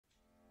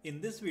In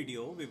this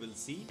video, we will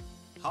see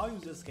how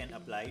users can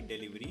apply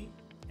delivery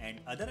and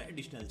other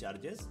additional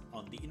charges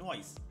on the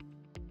invoice.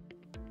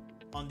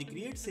 On the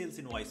Create Sales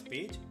Invoice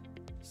page,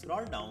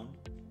 scroll down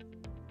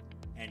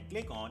and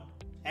click on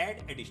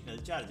Add Additional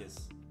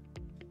Charges.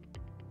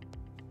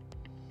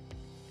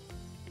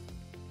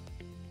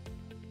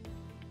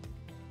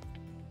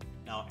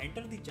 Now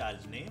enter the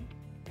charge name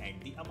and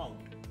the amount.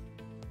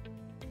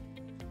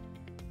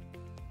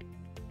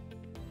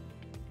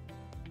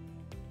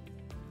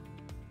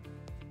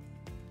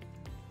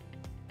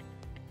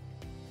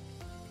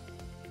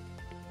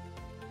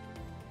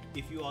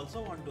 If you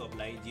also want to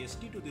apply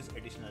GST to this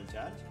additional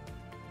charge,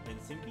 then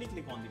simply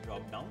click on the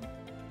drop down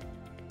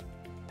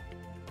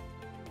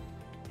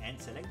and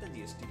select the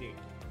GST rate.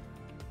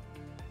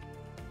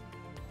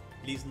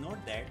 Please note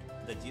that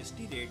the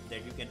GST rate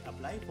that you can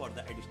apply for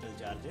the additional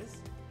charges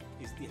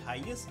is the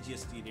highest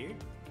GST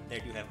rate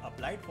that you have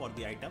applied for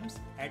the items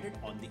added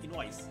on the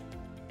invoice.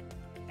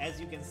 As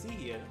you can see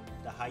here,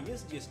 the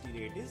highest GST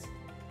rate is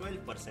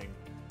 12%.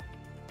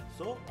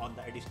 So on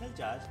the additional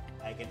charge,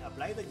 I can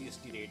apply the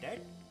GST rate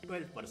at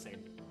 12%.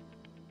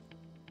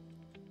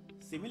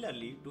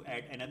 Similarly, to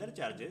add another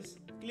charges,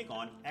 click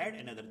on Add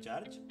Another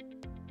Charge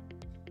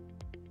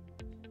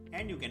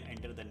and you can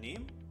enter the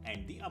name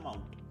and the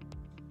amount.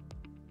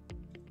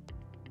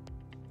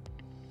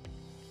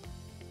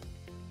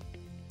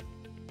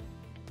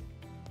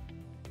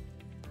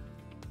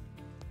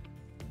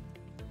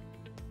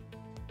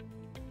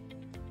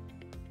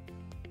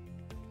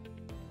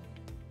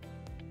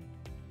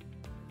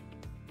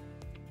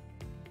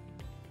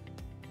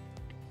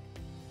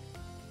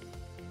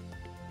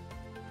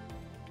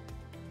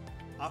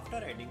 After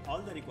adding all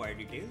the required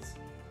details,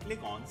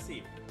 click on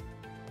Save.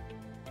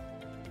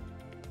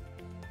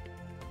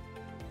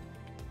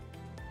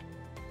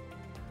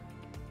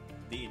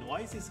 The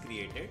invoice is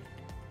created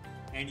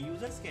and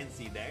users can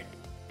see that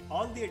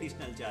all the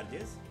additional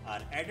charges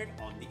are added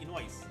on the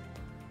invoice.